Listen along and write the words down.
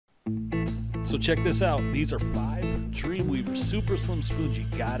So check this out. These are 5 DREAMWEAVER super slim spoons you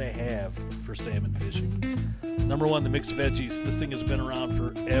gotta have for salmon fishing. Number 1, the mixed veggies. This thing has been around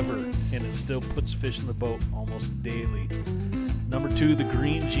forever and it still puts fish in the boat almost daily. Number 2, the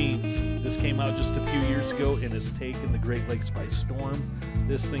green jeans. This came out just a few years ago and has taken the Great Lakes by storm.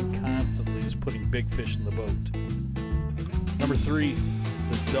 This thing constantly is putting big fish in the boat. Number 3,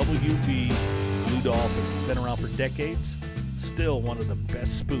 the WV Blue Dolphin. Been around for decades. Still one of the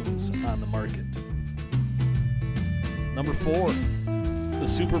best spoons on the market. Number 4, the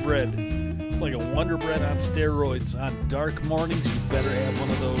Super Bread. It's like a Wonder Bread on steroids. On dark mornings, you better have one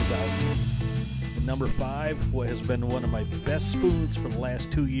of those out. And number 5, what has been one of my best spoons for the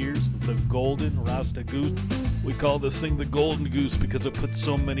last 2 years, the Golden Rasta Goose. We call this thing the Golden Goose because it puts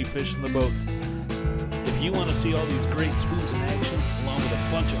so many fish in the boat. If you want to see all these great spoons in action, along with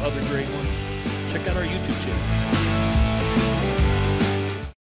a bunch of other great ones, check out our YouTube channel.